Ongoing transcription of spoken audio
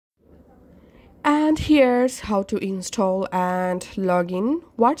And here's how to install and log in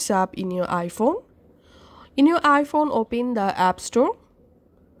WhatsApp in your iPhone. In your iPhone, open the App Store.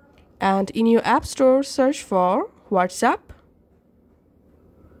 And in your App Store, search for WhatsApp.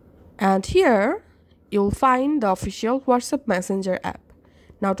 And here, you'll find the official WhatsApp Messenger app.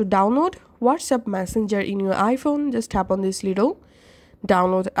 Now to download WhatsApp Messenger in your iPhone, just tap on this little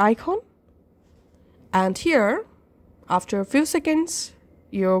download icon. And here, after a few seconds,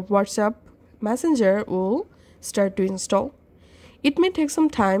 your WhatsApp Messenger will start to install. It may take some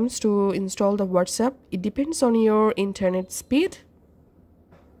time to install the WhatsApp. It depends on your internet speed.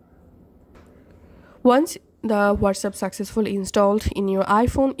 Once the WhatsApp successfully installed in your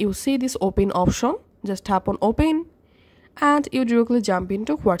iPhone, you see this open option. Just tap on open and you directly jump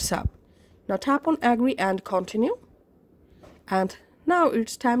into WhatsApp. Now tap on agree and continue. And now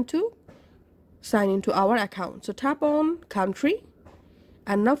it's time to sign into our account. So tap on country.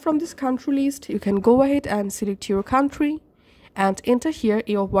 And now from this country list, you can go ahead and select your country and enter here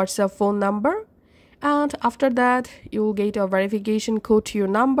your WhatsApp phone number. And after that, you will get a verification code to your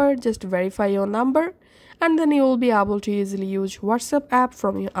number. Just verify your number and then you will be able to easily use WhatsApp app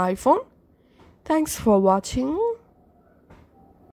from your iPhone. Thanks for watching.